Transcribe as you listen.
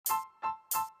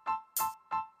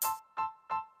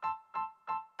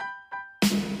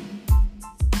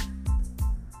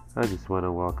I just want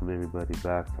to welcome everybody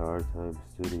back to Our Time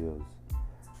Studios.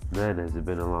 Man, has it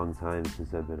been a long time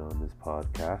since I've been on this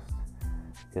podcast.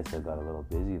 Guess I got a little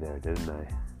busy there, didn't I?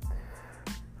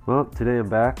 Well, today I'm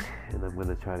back, and I'm going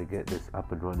to try to get this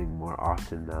up and running more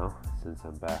often now, since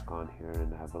I'm back on here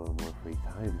and have a little more free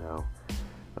time now.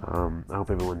 I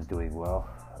hope everyone's doing well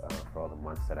for all the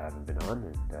months that I haven't been on,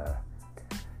 and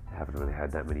I haven't really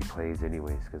had that many plays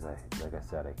anyways, because like I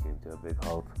said, I came to a big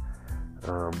halt.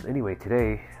 Anyway,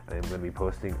 today I'm going to be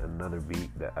posting another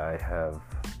beat that I have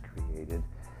created.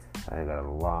 I got a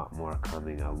lot more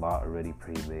coming, a lot already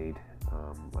pre-made.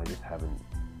 I just haven't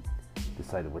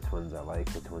decided which ones I like,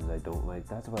 which ones I don't like.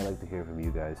 That's what I like to hear from you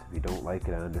guys. If you don't like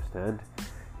it, I understand.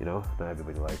 You know, not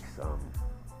everybody likes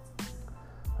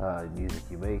music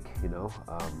you make,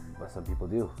 but some people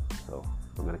do. So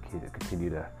I'm going to continue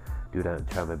to do that and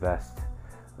try my best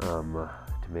to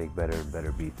make better and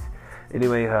better beats.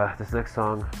 Anyway, this next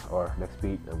song, or next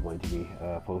beat I'm going to be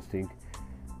posting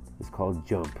is called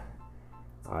Jump.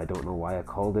 I don't know why I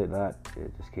called it that.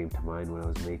 It just came to mind when I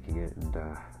was making it, and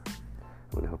I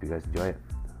really hope you guys enjoy it.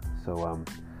 So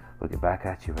we'll get back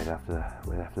at you right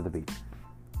after the beat.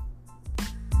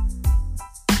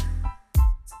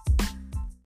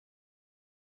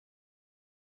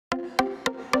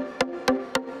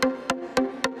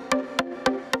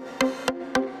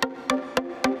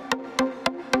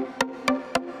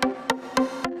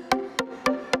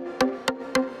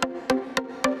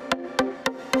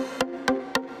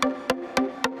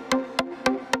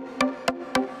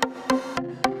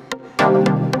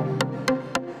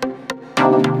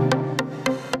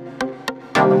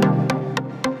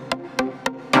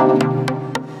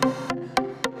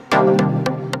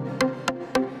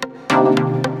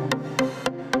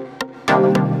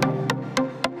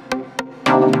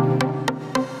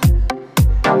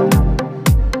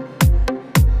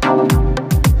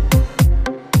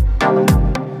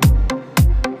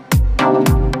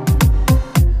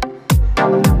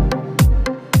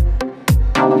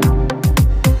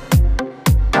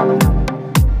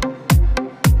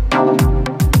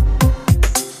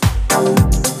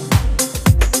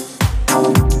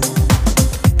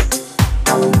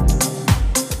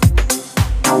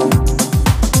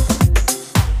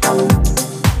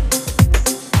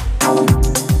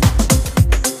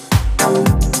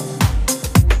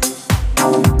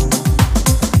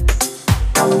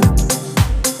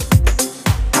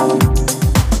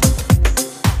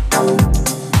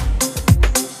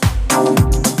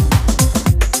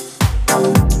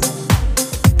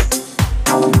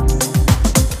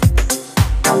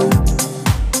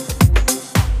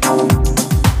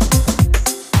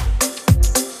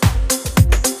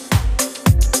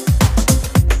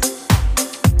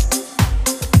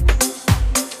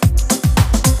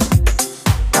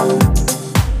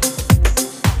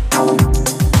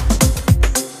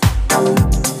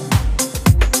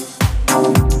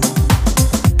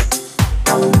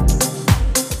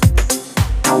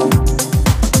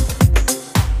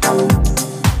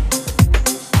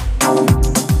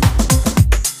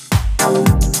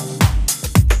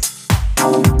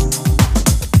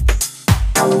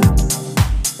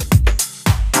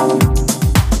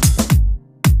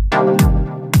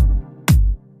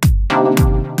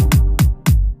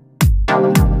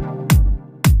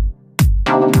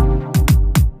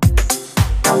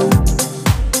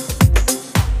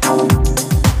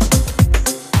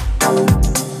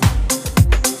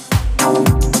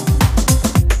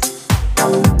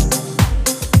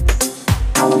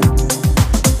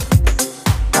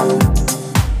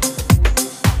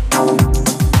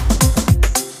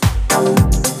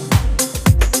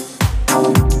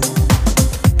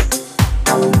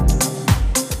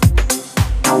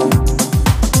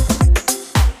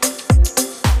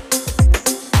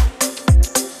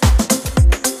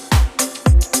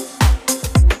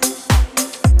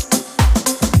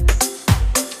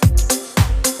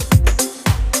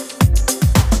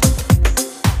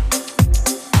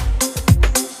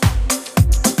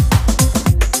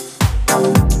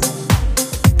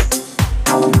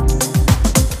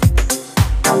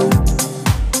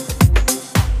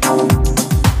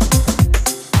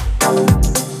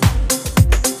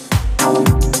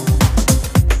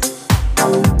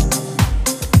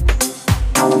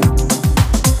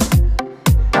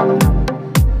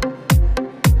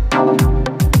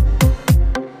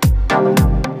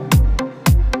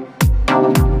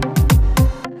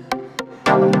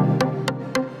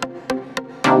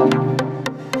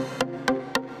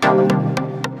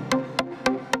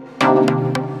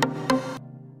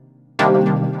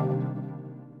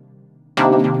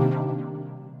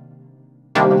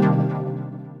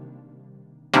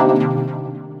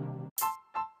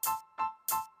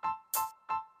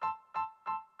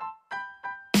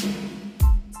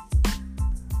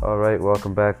 Alright,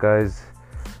 welcome back, guys.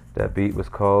 That beat was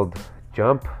called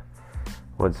Jump.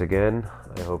 Once again,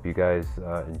 I hope you guys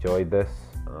enjoyed this.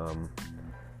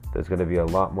 There's going to be a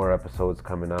lot more episodes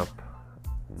coming up.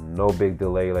 No big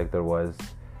delay like there was.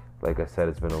 Like I said,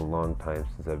 it's been a long time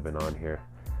since I've been on here.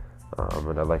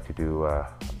 And I'd like to do a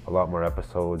lot more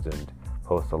episodes and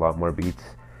post a lot more beats.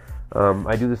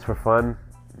 I do this for fun,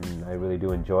 and I really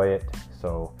do enjoy it.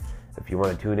 So if you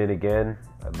want to tune in again,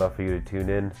 I'd love for you to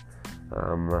tune in.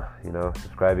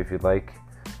 Subscribe if you'd like.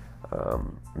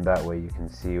 That way you can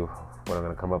see what I'm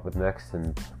going to come up with next,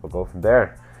 and we'll go from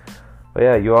there. But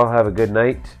yeah, you all have a good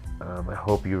night. I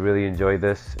hope you really enjoyed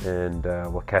this, and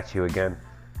we'll catch you again.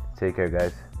 Take care,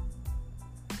 guys.